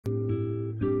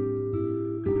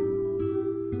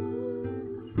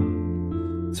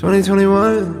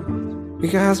2021, we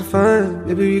can have some fun.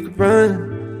 Maybe we could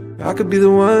run. I could be the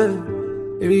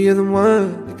one. Maybe you're the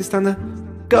one. Like it's time to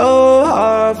go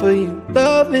hard for you.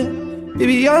 Love me,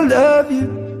 baby, I love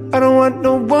you. I don't want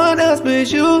no one else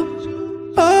but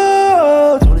you.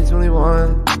 Oh,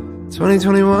 2021,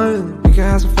 2021, we can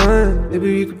have some fun.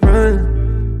 Maybe we could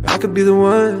run. I could be the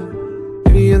one.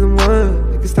 Maybe you're the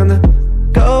one. Like it's time to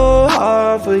go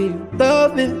hard for you.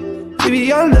 Love me,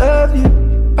 baby, I love you.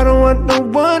 I don't want no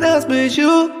one else but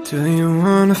you. Do you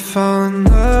wanna fall in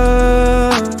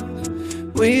love?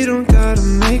 We don't gotta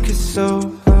make it so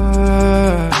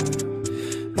hard.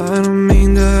 I don't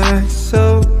mean to act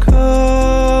so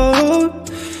cold.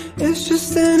 It's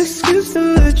just an excuse to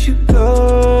let you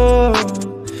go.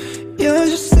 You're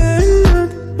just staring out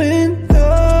the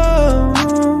window.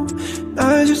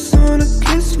 I just wanna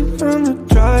kiss you from the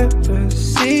driver's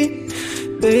seat.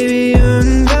 Baby, you're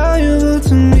invaluable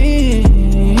to me.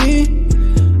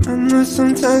 I know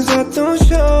sometimes I don't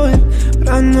show it, but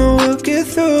I know we'll get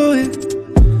through it.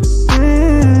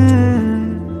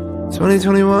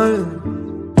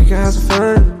 2021, we can have some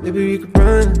fun. Maybe we could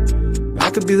run.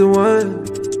 I could be the one.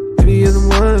 Maybe you're the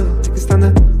one. Like it's time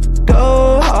to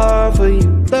go hard for you.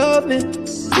 Love me,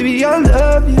 baby, I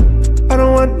love you. I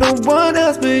don't want no one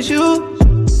else but you.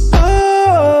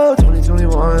 Oh,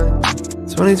 2021,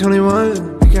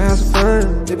 2021, we can have some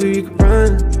fun. Maybe we could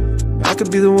run. I could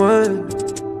be the one.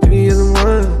 Maybe you're the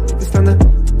one. Like it's time to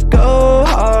go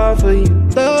hard for you.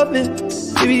 Love me,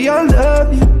 baby, I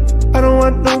love you. I don't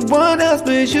want no one else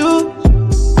but you.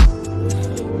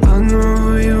 I know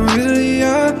who you really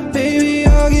are. Baby,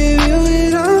 I'll give you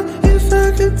it all. If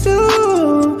I could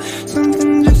do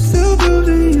something just to prove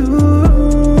to you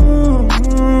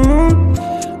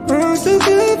I'm still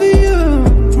good for you.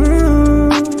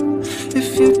 If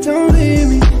you don't leave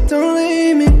me, don't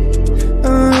leave me.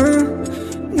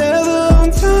 Never on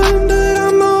time, but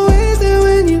I'm always there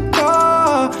when you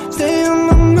call. Stay on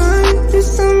my mind, this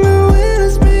summer when I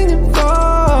spring and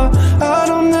fall. I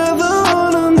don't ever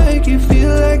wanna make you feel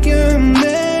like you're a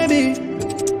maybe,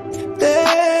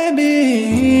 baby.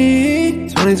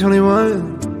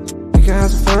 2021, we can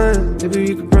have some fun. Maybe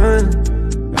we could run.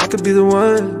 I could be the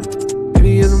one.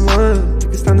 Maybe you're the one.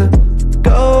 Like it's time to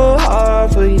go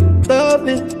hard for you. Love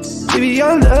me, baby,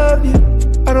 I love you.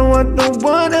 I don't want no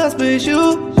one else but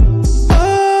you.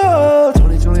 Oh,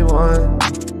 2021,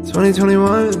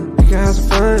 2021, we can have some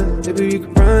fun. Maybe we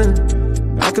could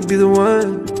run. I could be the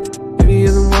one. Maybe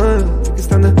you're the one. Like it's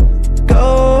time to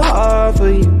go hard for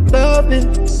you. Love me,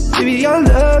 baby, I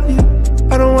love you.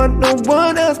 I don't want no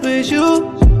one else but you.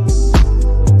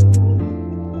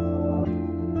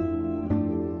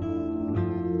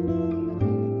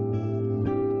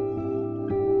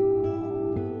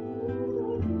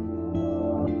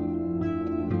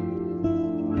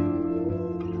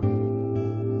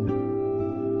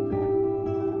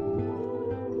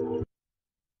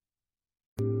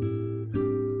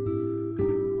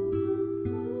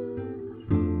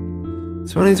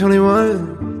 Twenty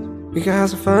 2021, we can have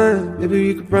some fun. Maybe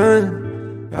we could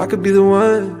run. I could be the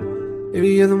one. Maybe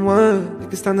you're the one.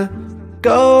 Like it's time to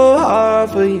go hard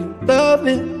for you. Love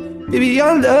me, baby,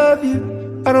 I love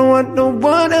you. I don't want no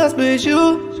one else but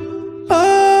you.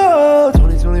 Oh,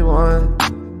 2021,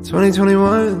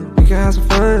 2021, we can have some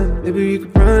fun. Maybe we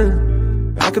could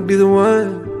run. I could be the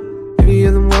one. Maybe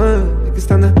you're the one. Like it's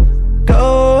time to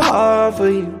go hard for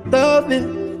you. Love me,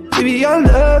 baby, I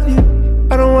love you.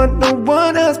 I don't want no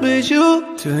one else but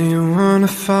you. Do you wanna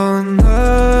fall in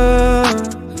love?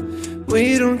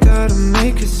 We don't gotta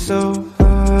make it so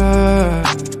hard.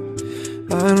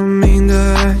 I don't mean to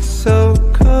act so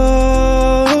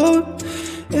cold.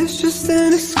 It's just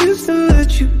an excuse to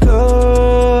let you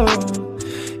go.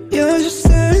 You're just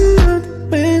staring out the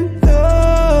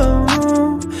window.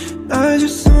 I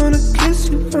just wanna kiss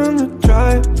you from the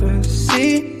driver's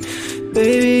seat.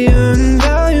 Baby, you're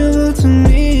invaluable to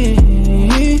me.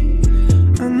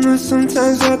 I know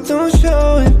sometimes I don't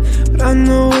show it, but I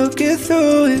know we'll get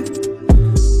through it.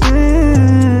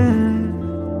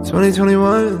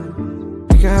 2021,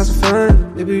 we can have some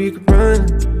fun. Maybe we could run.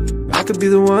 I could be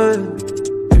the one.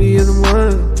 Maybe you're the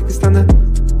one. Like it's time to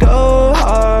go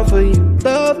hard for you.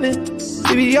 Love me,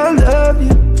 baby, I love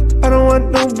you. I don't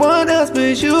want no one else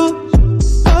but you.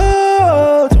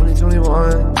 Oh,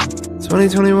 2021,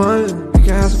 2021, we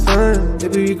can have some fun.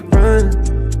 Maybe we could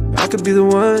run. I could be the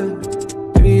one.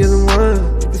 Maybe you're the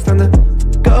one. Like it's time to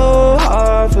go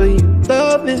hard for you.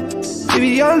 Love me,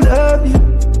 baby, I love you.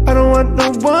 I don't want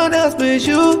no one else but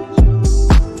you.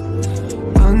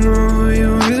 I know who you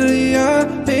really are.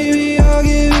 Baby, I'll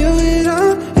give you it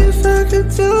all. If I could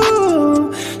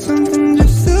do something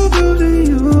just to prove to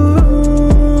you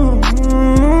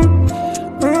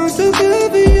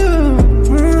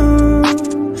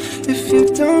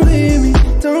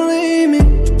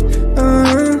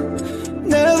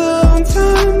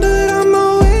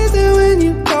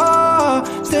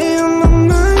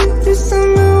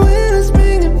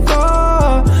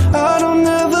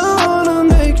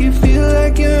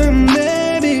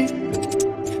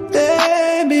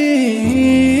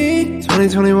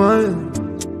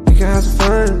 2021, we can have some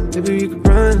fun. Maybe you could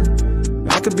run,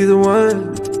 I could be the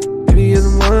one. Maybe you're the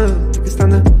one. It's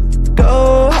time to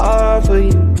go hard for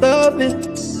you. Love me,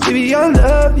 baby, I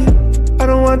love you. I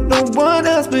don't want no one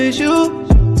else but you.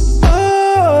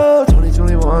 Oh,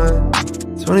 2021,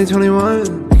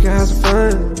 2021, we can have some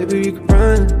fun. Maybe you could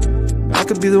run, I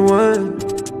could be the one.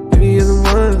 Maybe you're the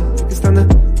one. It's time to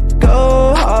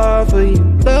go hard for you.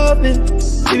 Love me,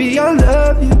 baby, I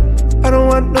love you. I don't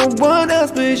want no one else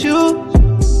but you.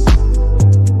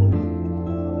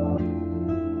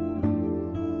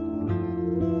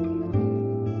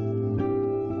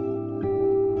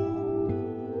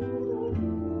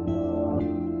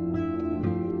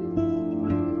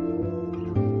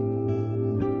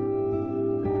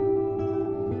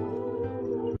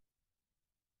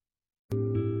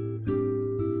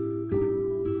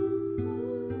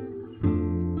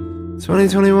 Twenty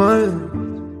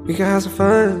 21, we can have some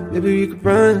fun. Maybe you could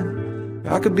run,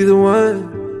 I could be the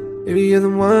one. Maybe you're the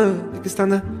one. Like it's time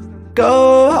to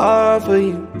go hard for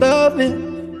you. Love me,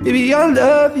 baby, I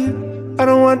love you. I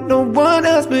don't want no one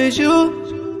else but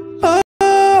you.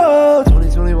 Oh,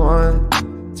 2021,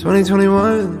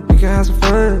 2021, we can have some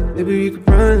fun. Maybe you could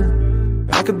run,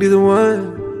 I could be the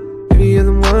one. Maybe you're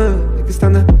the one. Like it's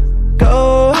time to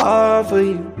go hard for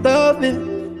you. Love me,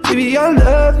 baby, I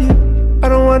love you. I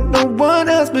don't want no one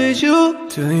else but you.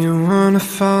 Do you wanna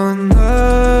fall in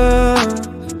love?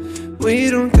 We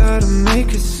don't gotta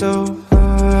make it so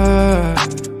hard.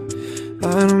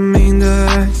 I don't mean to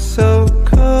act so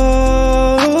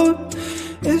cold.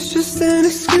 It's just an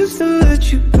excuse to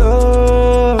let you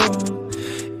go.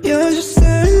 You're just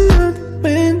staring out the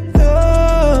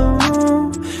window.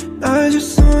 I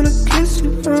just wanna kiss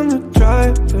you from the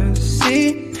driver's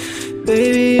seat.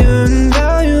 Baby, you're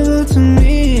invaluable to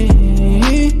me.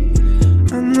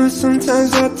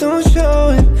 Sometimes I don't show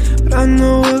it, but I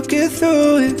know we'll get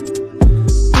through it.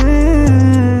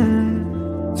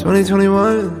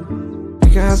 2021, we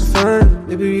can have some fun.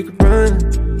 Maybe you could run,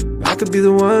 I could be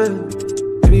the one.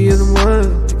 Maybe you're the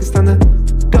one. Like it's time to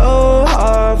go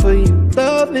hard for you.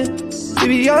 Love me,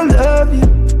 baby, I love you.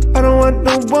 I don't want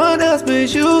no one else but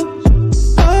you.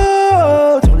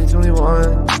 Oh,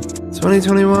 2021,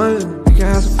 2021, we can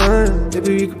have some fun.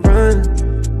 Maybe you could run,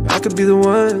 I could be the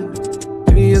one.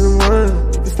 Maybe you're the one.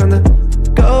 It's time to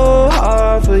go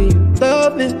hard for you.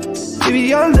 Love me,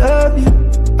 baby, I love you.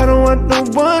 I don't want no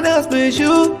one else but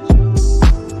you.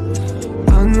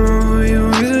 I know who you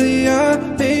really are.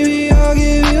 Baby, I'll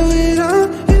give you it all.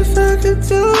 If I could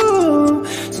do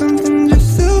something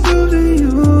just to prove to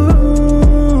you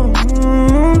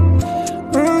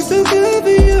I'm so good for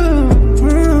you.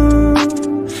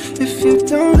 If you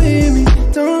don't leave me,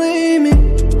 don't leave me.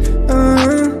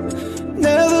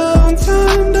 Never on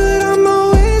time, but I'm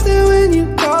always there when you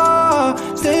call.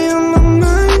 Stay on my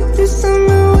mind this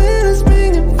summer when it's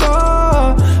spring and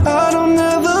fall. I don't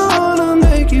ever wanna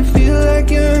make you feel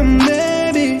like you're a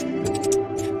baby,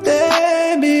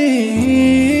 baby.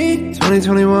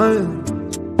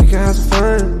 2021, we can have some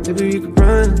fun. Maybe you could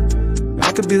run,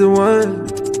 I could be the one.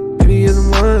 Maybe you're the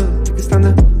one. It's time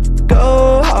to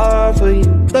go hard for you.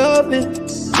 Love me,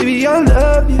 baby, I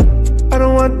love you. I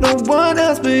don't want no one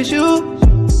else but you.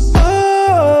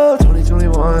 Oh,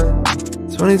 2021,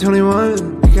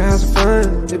 2021, we can have some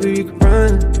fun. Maybe you could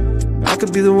run, I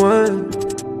could be the one.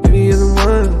 Maybe you're the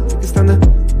one. It's time to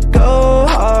go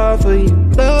hard for you.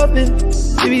 Love me,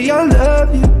 baby, I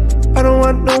love you. I don't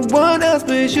want no one else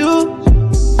but you.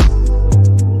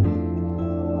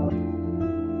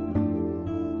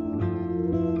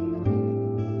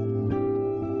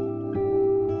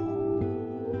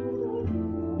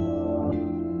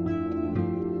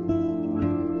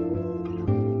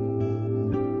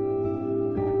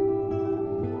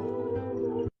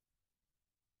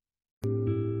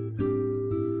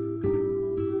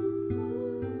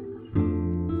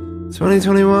 Twenty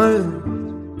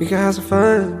 21, we can have some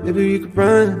fun. Maybe you could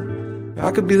run,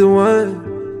 I could be the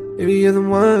one. Maybe you're the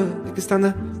one. Like it's time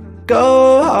to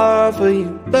go hard for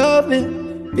you. Love me,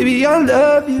 baby, I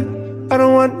love you. I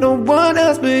don't want no one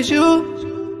else but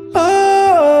you.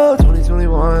 Oh,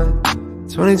 2021,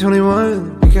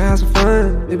 2021, we can have some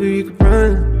fun. Maybe you could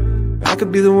run, I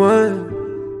could be the one.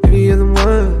 Maybe you're the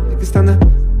one. Like it's time to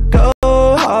go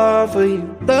hard for you.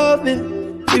 Love me,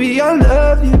 baby, I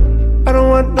love you. I don't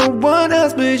want no one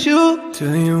else but you.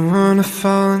 Do you wanna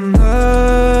fall in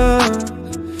love?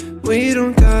 We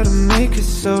don't gotta make it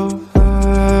so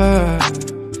hard.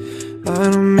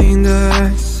 I don't mean to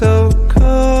act so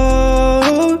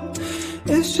cold.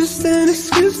 It's just an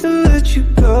excuse to let you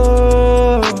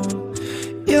go.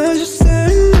 You're just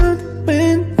staring out the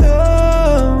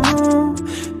window.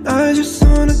 I just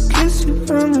wanna kiss kiss you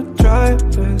from the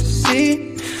driver's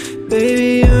seat.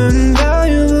 Baby, you're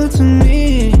invaluable to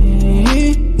me.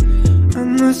 I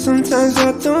know sometimes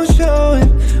I don't show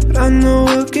it, but I know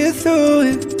we'll get through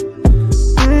it.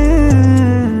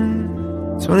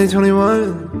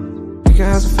 2021, we can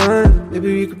have some fun.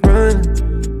 Maybe we could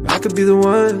run, I could be the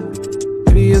one.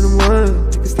 Maybe you're the one.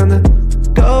 It's time to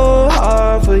go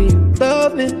hard for you.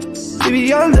 Love it,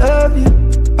 baby, I love you.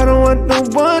 I don't want no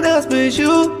one else but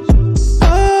you.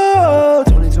 Oh,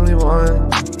 2021,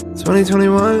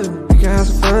 2021, we can have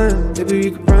some fun. Maybe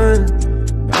we could run,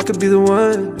 I could be the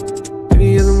one. Maybe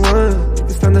you're the one.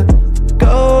 It's time to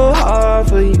go hard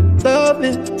for you. Love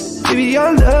it, baby,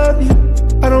 I love you.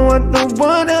 I don't want no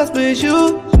one else but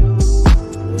you.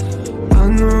 I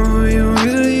know who you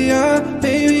really are.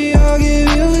 Baby, I'll give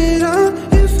you it all.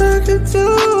 If I could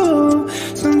do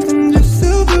something just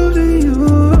to prove to you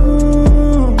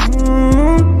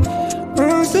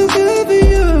I'm so good for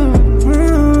you.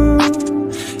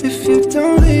 If you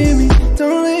don't leave me,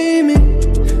 don't leave me.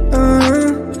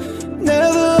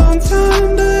 Never on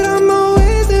time, but I'm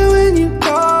always there when you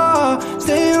call.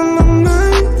 Stay on my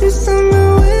mind this summer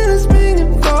when it's spring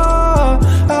and fall.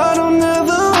 I don't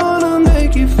ever wanna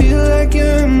make you feel like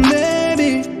you're a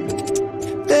baby,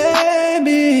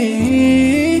 baby.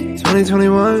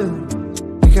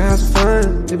 2021, we can have some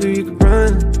fun. Maybe we could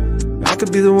run, I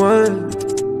could be the one.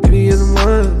 Maybe you're the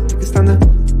one. It's time to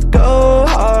go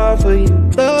hard for you.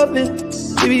 Love it,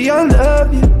 baby, I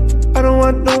love you. I don't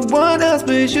want no one else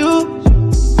but you.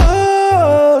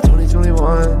 Oh,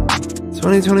 2021,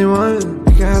 2021,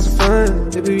 we can have some fun.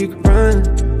 Maybe we could run,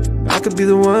 I could be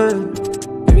the one.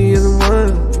 Maybe you're the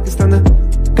one. It's time to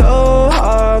go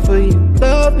hard for you.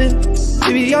 Love it,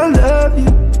 baby, I love you.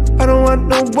 I don't want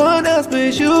no one else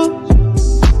but you.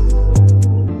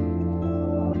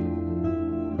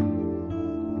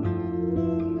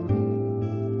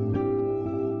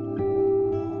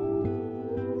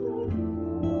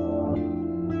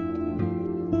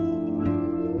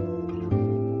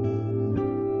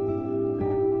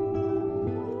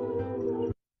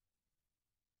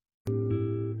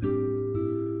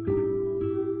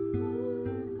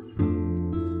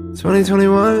 Twenty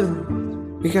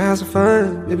 21, we can have some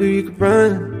fun. Maybe we could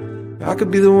run, I could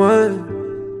be the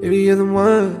one. Maybe you're the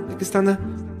one. Like it's time to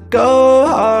go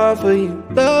hard for you.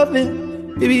 Love it,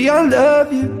 baby, I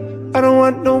love you. I don't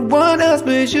want no one else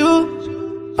but you.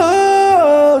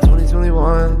 Oh,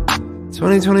 2021,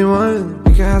 2021,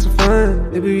 we can have some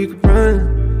fun. Maybe we could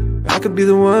run, I could be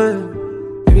the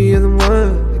one. Maybe you're the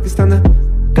one. Like it's time to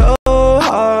go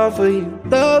hard for you.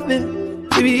 Love it,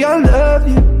 baby, I love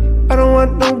you. I don't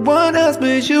want no one else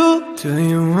but you. Do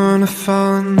you wanna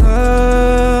fall in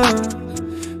love?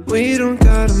 We don't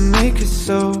gotta make it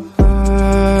so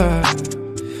hard.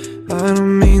 I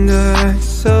don't mean to act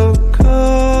so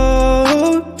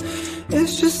cold.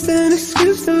 It's just an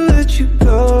excuse to let you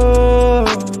go.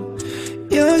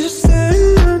 You're just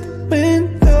staring out the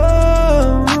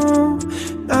window.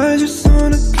 I just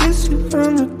wanna kiss you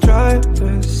from the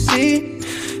driver's seat.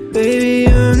 Baby,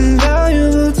 you're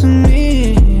invaluable to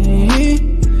me.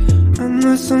 I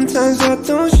know sometimes I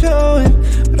don't show it,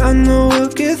 but I know we'll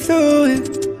get through it.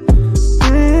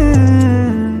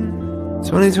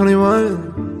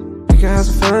 2021, we can have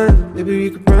some fun. Maybe we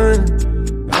could run,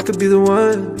 I could be the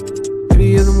one. Maybe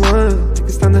you're the one.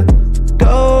 It's time to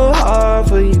go hard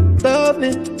for you. Love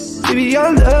it, baby, I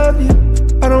love you.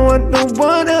 I don't want no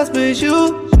one else but you.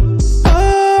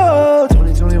 Oh,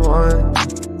 2021,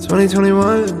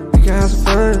 2021, we can have some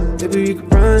fun. Maybe we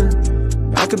could run,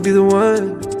 I could be the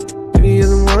one. Maybe you're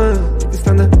the one. It's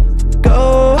time to go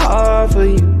hard for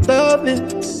you. Love it,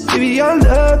 baby, I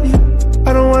love you.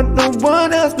 I don't want no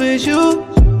one else but you.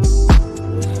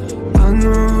 I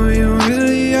know who you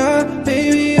really are.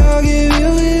 Baby, I'll give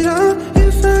you it all.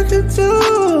 If I could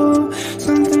do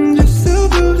something just to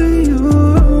prove to you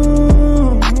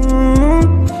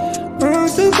I'm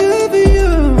so good for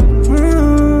you.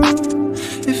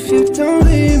 If you don't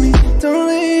leave me, don't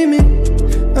leave me.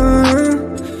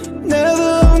 Never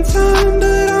on time,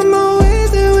 but I'm always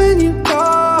there when you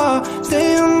call.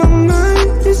 Stay on my mind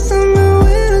this summer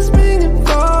when it's spring and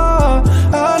fall.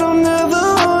 I don't ever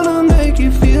wanna make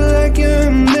you feel like you're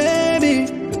a baby,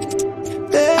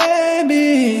 baby.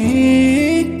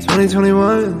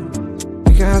 2021,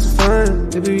 we can have some fun.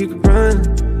 Maybe we could run,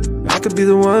 I could be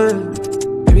the one.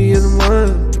 Maybe you're the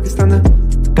one. It's time to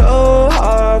go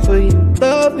hard for you.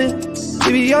 Love it,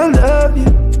 baby, I love you.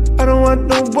 I don't want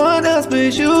no one else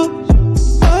but you.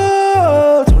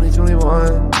 Oh,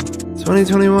 2021,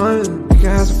 2021, we can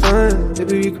have some fun.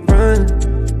 Maybe we could run,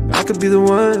 I could be the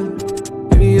one.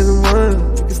 Maybe you're the one.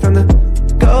 It's time to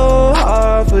go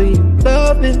hard for you.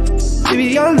 Love it,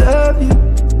 Baby, I love you.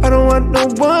 I don't want no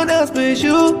one else but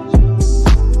you.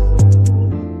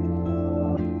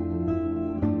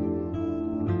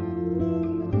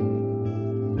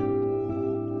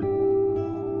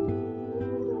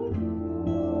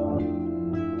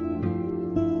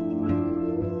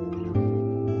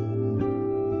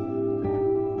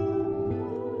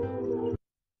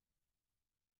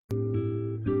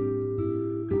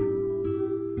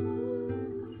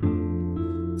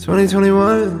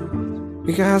 2021,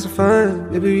 we can have some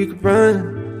fun. Maybe we could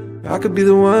run. I could be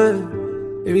the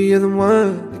one. Maybe you're the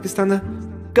one. Like it's time to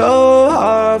go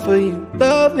hard for you.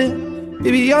 Love me,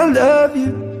 baby, I love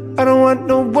you. I don't want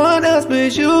no one else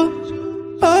but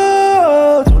you.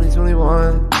 Oh,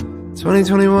 2021,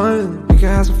 2021, we can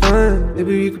have some fun.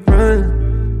 Maybe we could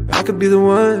run. I could be the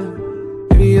one.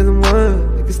 Maybe you're the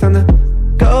one. Like it's time to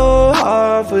go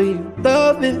hard for you.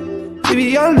 Love me,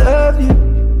 baby, I love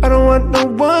you. I don't want no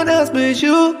one else but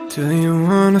you. Do you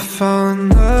wanna fall in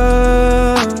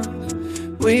love?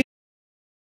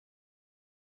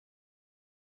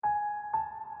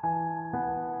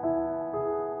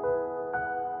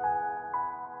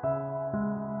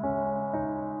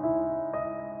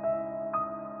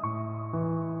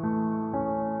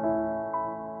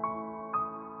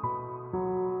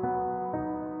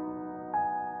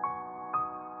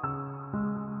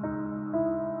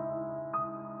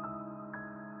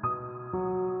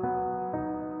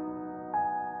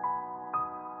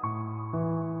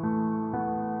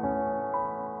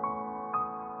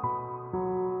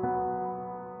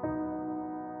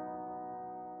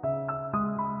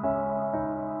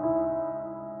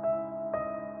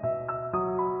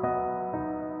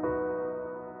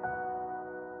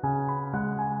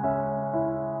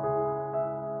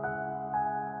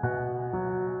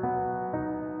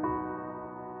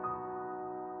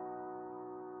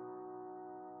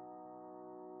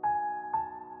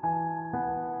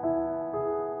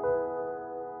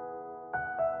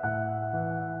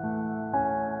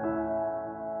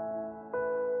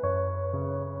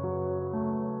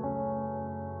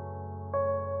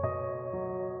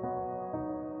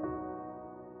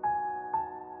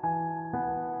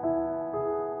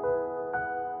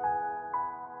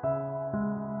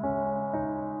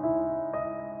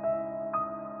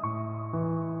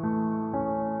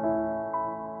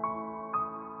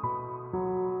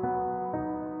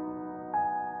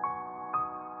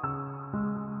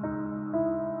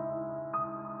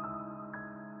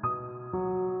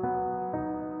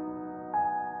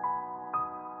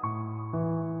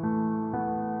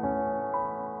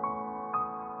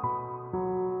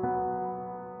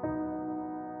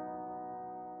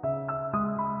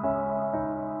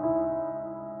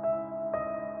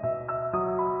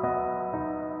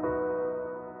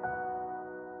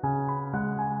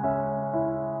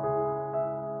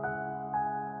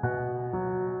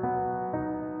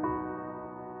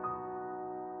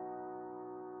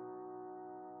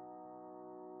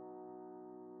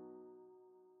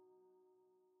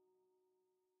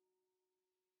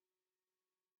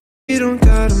 We don't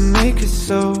gotta make it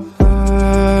so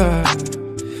hard.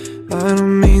 I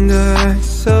don't mean to act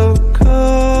so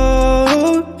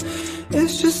cold.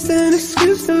 It's just an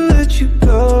excuse to let you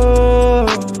go.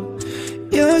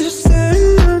 You're just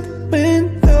staring out the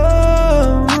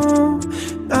window.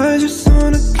 I just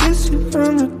wanna kiss you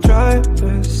from the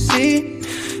driver's seat.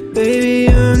 Baby,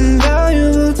 you're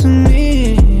invaluable to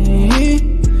me.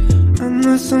 I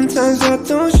know sometimes I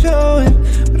don't show it,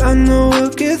 but I know we'll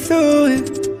get through it.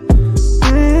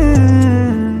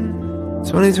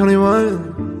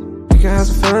 2021, we can have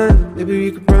some fun. Maybe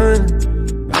we could run.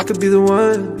 I could be the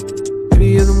one. Maybe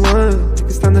you're the one. Like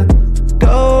it's time to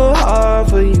go hard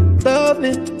for you. Love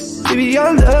me, baby,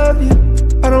 I love you.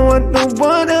 I don't want no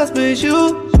one else but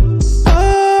you.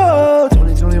 Oh,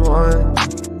 2021,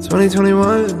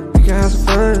 2021, we can have some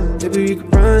fun. Maybe we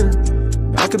could run.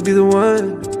 I could be the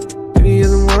one. Maybe you're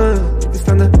the one. Like it's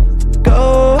time to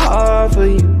go hard for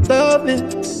you. Love me,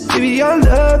 baby, I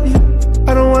love you.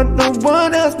 I don't want no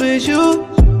one else but you.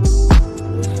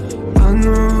 I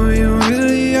know who you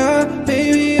really are.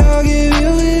 Baby, I'll give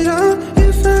you it all.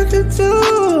 If I could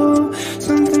do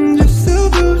something just to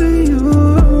prove to you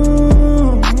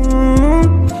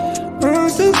I'm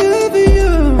so good for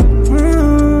you.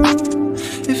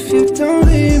 If you don't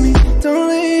leave me, don't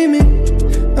leave me.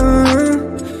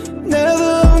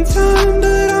 Never on time,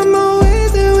 but I'm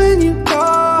always there when you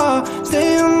call.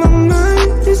 Stay on my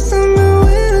mind this summer.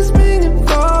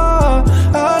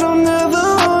 I don't ever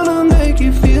wanna make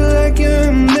you feel like you're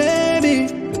a baby,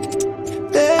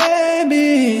 baby.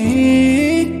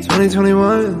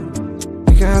 2021,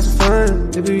 we can have some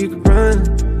fun. Maybe we could run.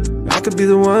 I could be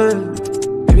the one.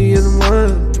 Maybe you're the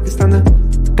one. it's time to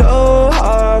go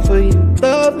hard for you.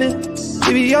 Love me,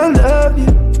 baby, I love you.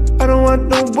 I don't want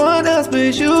no one else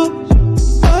but you.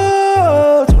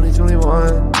 Oh,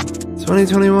 2021,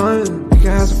 2021, we can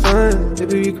have some fun.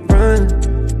 Maybe you could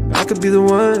run, I could be the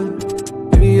one.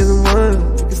 Maybe you're the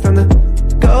one. It's time to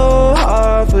go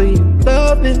hard for you.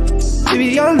 Love me,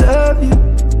 baby, I love you.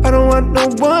 I don't want no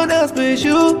one else but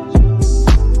you.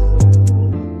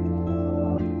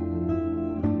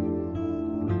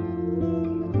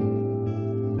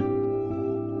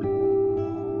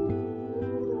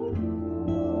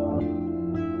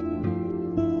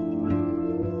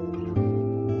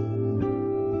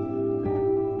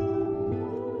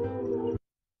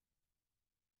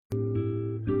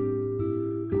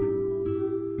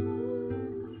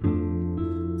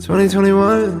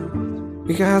 2021,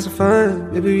 we can have some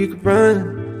fun. Maybe you could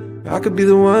run, I could be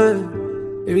the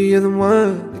one. Maybe you're the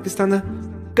one. Like it's time to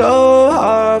go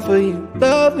hard for you.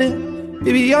 Love me,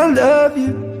 baby, I love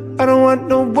you. I don't want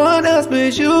no one else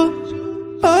but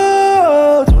you.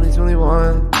 Oh,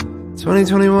 2021,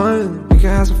 2021, we can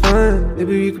have some fun.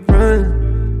 Maybe you could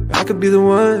run, I could be the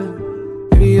one.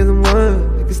 Maybe you're the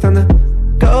one. Like it's time to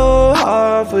go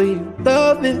hard for you.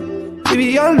 Love me,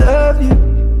 baby, I love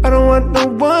you. I don't want no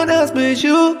one else but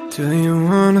you. Do you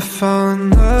wanna fall in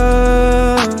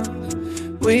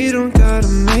love? We don't gotta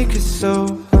make it so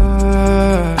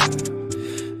hard.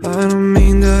 I don't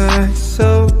mean to act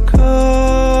so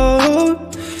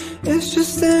cold. It's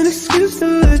just an excuse to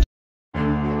let you.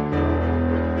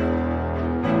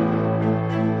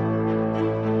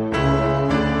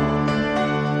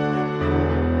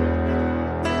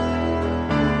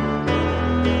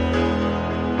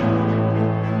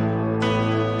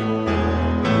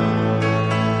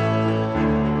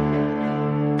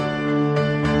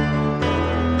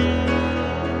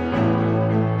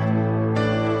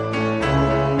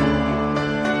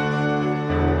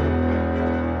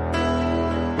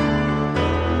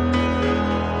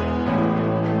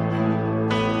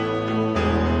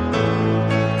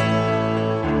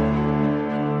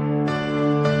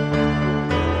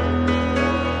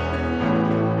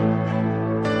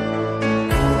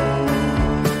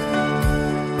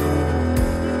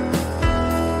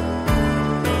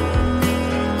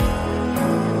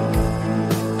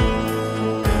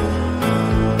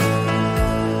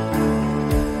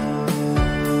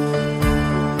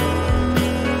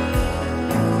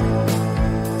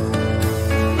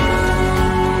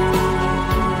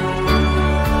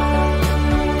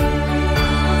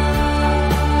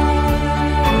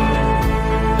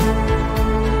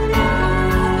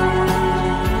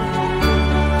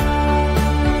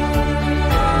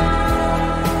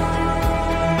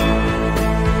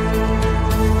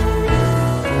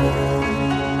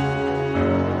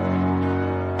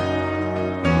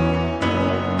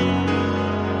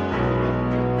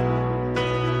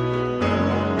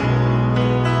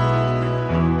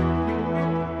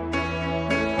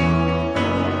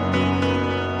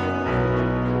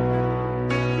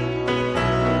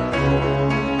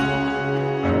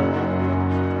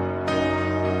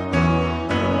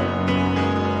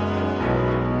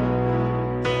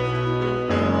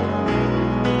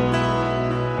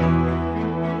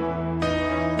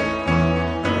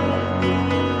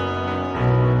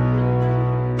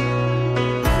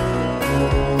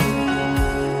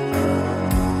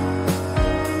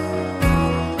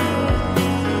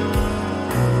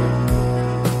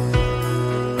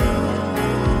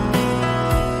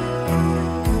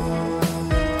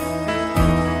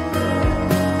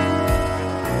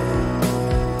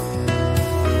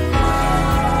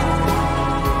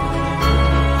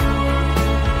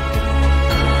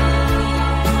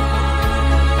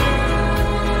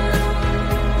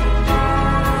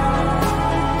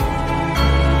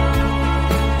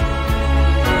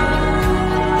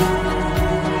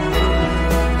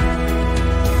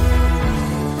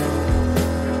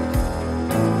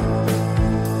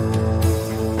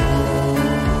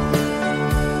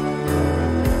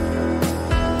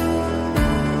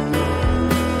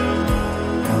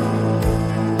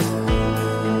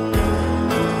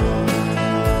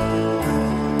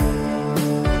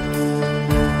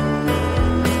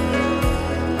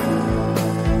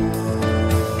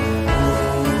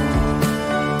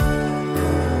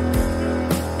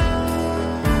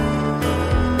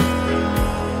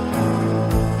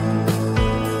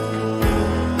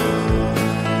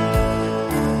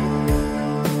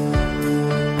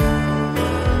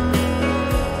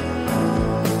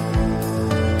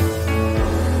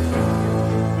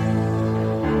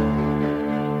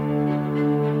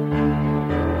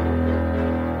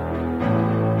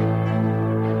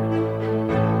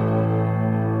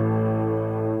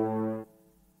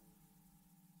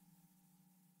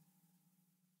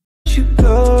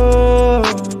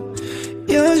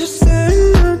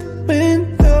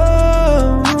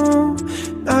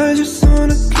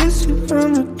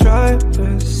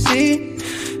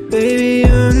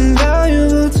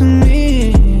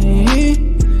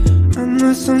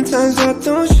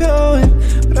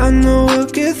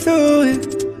 through it.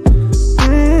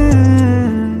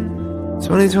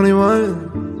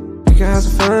 2021, we can have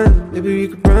some fun. Maybe we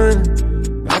could run.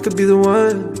 I could be the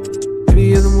one. Maybe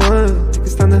you're the one. Think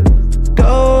it's time to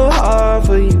go hard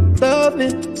for you. Love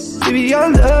me, baby, I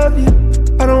love you.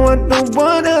 I don't want no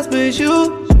one else but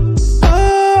you.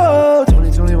 Oh,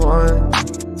 2021,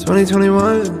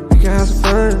 2021, we can have some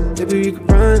fun. Maybe we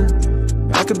could run.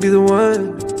 I could be the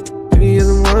one. Maybe you're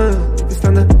the one. Think it's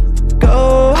time to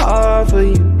go hard for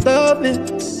you. Love me,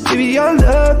 baby, I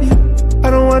love you. I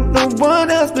don't want no one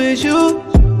else but you.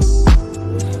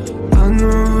 I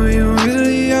know who you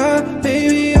really are.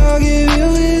 Baby, I'll give you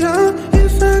it all.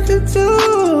 If I could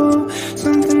do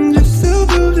something just to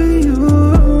prove to you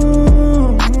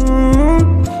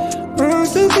I'm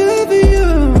still good for you.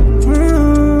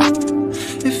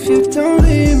 If you don't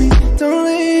leave me, don't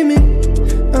leave me.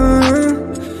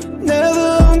 Never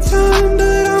on time,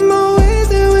 but I'm always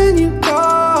there when you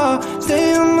call.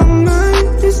 Stay on my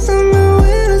mind, this summer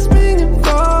when I spring and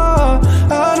fall.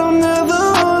 I don't ever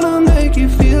wanna make you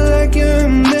feel like you're a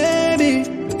baby,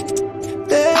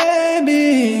 baby.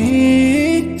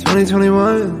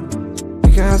 2021, we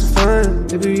can have some fun.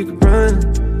 Maybe you could run.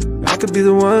 I could be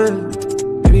the one.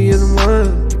 Maybe you're the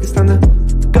one. Think it's time to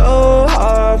go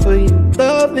hard for you.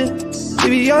 Love me,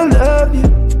 baby, I love you.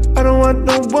 I don't want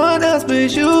no one else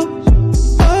but you.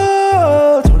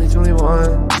 Oh,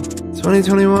 2021,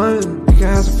 2021, we can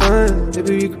have some fun.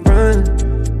 Maybe you could run.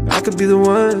 I could be the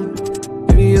one.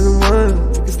 Maybe you're the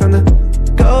one. Think it's time to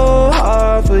go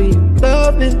hard for you.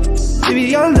 Love me,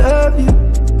 baby, I love you.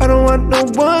 I don't want no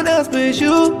one else but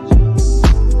you.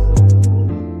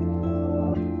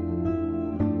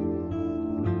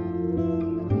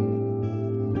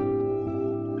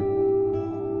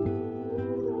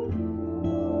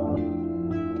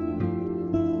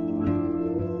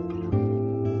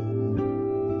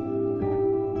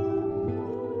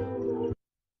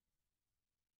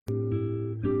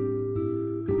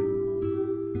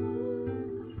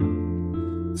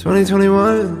 Twenty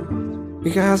 21, we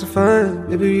can have some fun.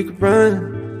 Maybe you could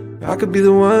run. I could be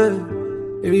the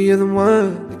one. Maybe you're the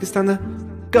one. Think it's time to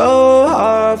go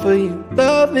hard for you.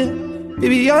 Love me,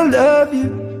 baby, I love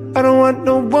you. I don't want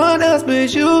no one else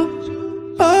but you.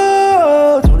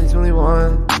 Oh,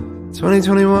 2021,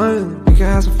 2021, we can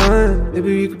have some fun.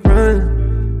 Maybe you could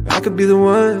run. I could be the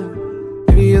one.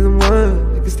 Maybe you're the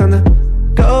one. Think it's time to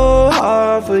go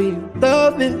hard for you.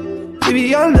 Love me,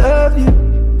 baby, I love you.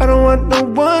 I don't want no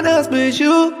one else but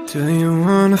you. Do you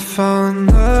wanna fall in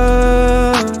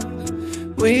love?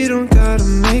 We don't gotta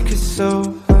make it so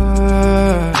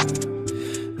hard.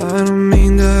 I don't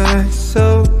mean to act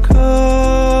so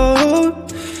cold.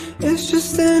 It's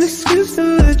just an excuse to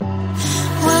let you.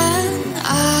 When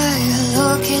I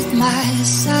look at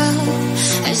myself,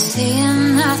 I see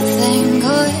nothing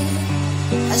good.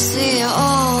 I see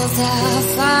all the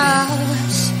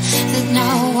flaws that no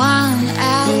one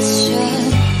else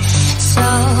should. So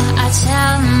I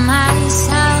tell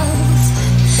myself,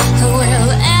 who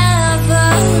will ever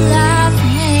love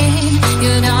me?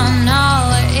 You don't know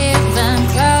even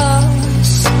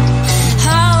close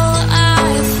how I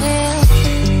feel.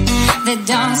 They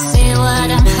don't see what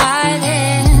I'm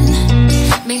hiding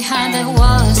behind the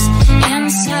walls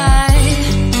inside.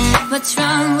 What's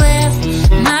wrong with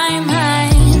my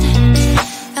mind?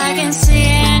 I can see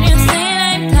anything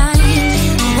I'm blind.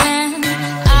 When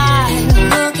I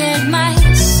look at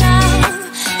myself,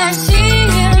 I see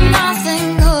nothing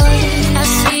good. I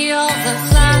see all the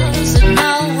flaws that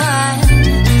no one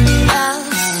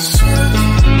else should.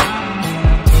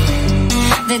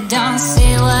 They don't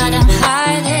see what I'm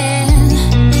hiding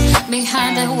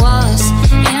behind the walls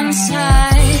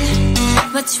inside.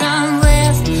 What's wrong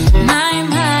with my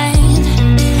mind?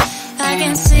 I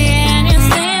can see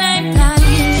anything I'm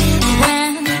blind.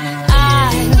 When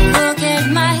I look at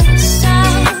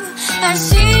myself, I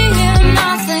see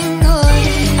nothing good.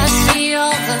 I see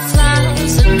all the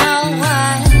flaws that no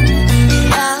one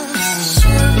else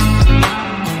should.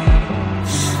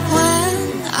 When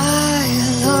I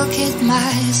look at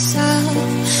myself,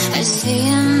 I see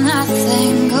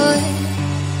nothing good.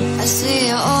 I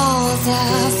see all the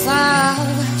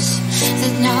flaws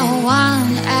that no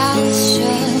one else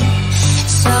should.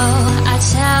 So I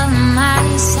tell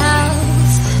myself,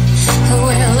 who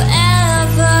will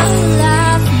ever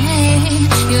love me?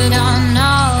 You don't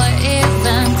know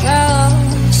even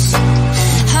close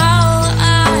how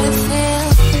I feel.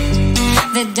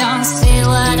 They don't see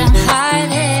what I'm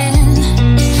hiding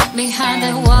behind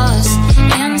the walls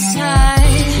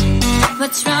inside.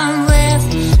 What's wrong with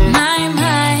my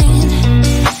mind?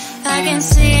 I can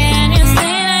see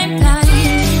anything I'm blind.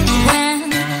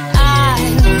 When I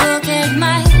look at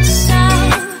myself,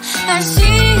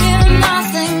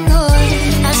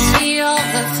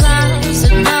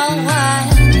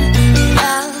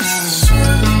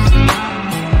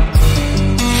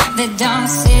 They don't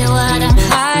see what I'm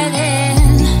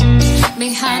hiding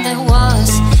behind the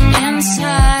walls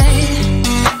inside.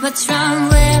 What's wrong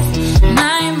with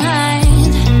my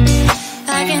mind?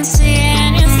 I can see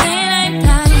anything I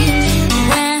like.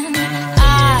 When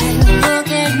I look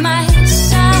at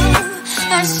myself,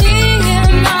 I see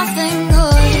nothing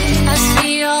good. I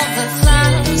see all the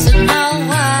flaws and no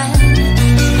one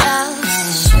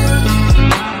else should.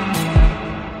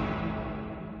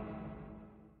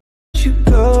 You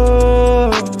go,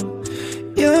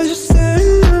 you're just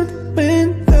staring out the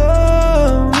window.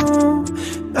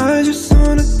 I just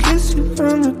wanna kiss you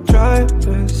from the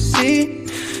driver's seat.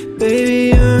 Baby,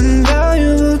 you're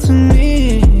invaluable to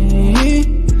me.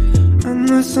 I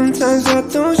know sometimes I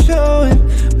don't show it,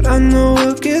 but I know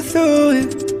we'll get through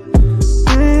it.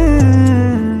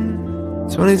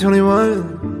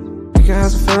 2021, we can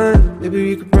have some fun. Maybe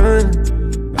we could run.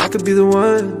 I could be the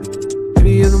one.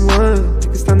 Maybe you're the one.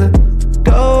 Think it's time to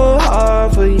go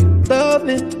hard for you. Love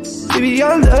it, baby,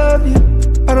 I love you.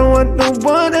 I don't want no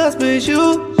one else but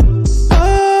you.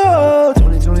 Oh,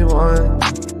 2021,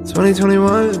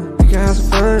 2021, we can have some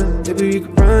fun. Maybe we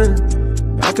could run.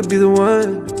 I could be the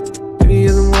one. Maybe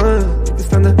you're the one. Think it's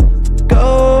time to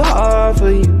go hard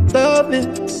for you. Love it,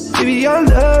 baby, I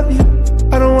love you.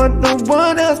 I don't want no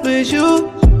one else but you.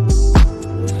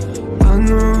 I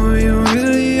know who you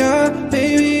really are.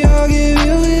 Baby, I'll give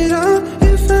you it all.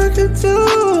 If I could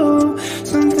do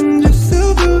something just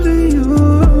to prove to you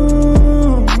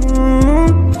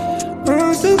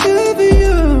I'm still good for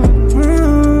you.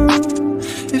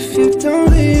 If you don't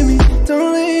leave me,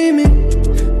 don't leave me.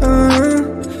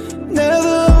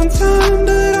 Never on time,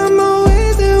 but I'm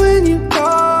always there when you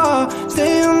call.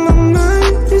 Stay on my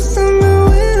mind, this summer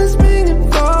when it's raining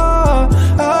fall.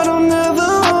 I don't ever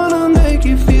wanna make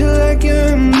you feel like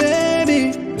you're a maybe,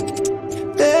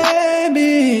 baby.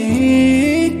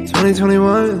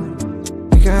 2021,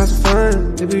 we can have some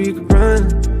fun. Maybe we could run.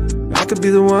 I could be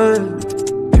the one.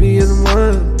 Maybe you're the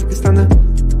one. Think it's time to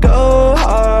go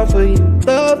hard for you.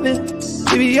 Love it,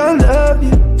 baby, I love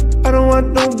you. I don't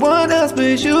want no one else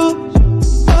but you.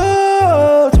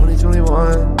 Oh,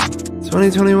 2021,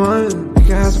 2021, we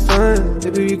can have some fun.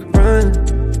 Maybe we could run.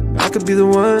 I could be the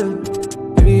one.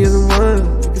 Maybe you're the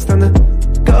one. Think it's time to